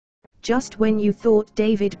Just when you thought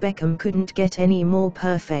David Beckham couldn't get any more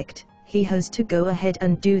perfect, he has to go ahead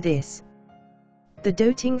and do this. The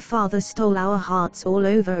doting father stole our hearts all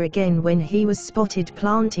over again when he was spotted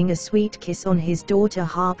planting a sweet kiss on his daughter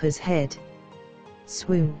Harper's head.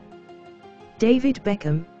 Swoon. David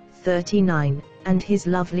Beckham, 39, and his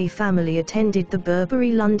lovely family attended the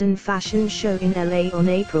Burberry London fashion show in LA on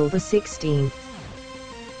April the 16th.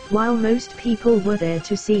 While most people were there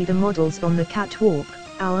to see the models on the catwalk,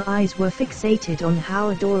 our eyes were fixated on how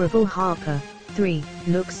adorable Harper, 3,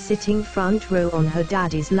 looks sitting front row on her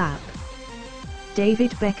daddy's lap.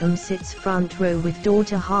 David Beckham sits front row with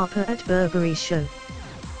daughter Harper at Burberry show.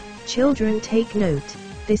 Children, take note,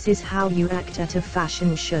 this is how you act at a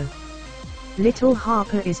fashion show. Little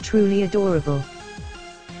Harper is truly adorable.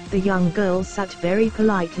 The young girl sat very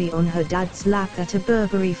politely on her dad's lap at a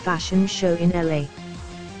Burberry fashion show in LA.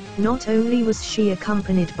 Not only was she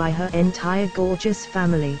accompanied by her entire gorgeous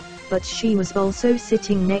family, but she was also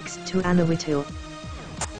sitting next to Anna Whittle,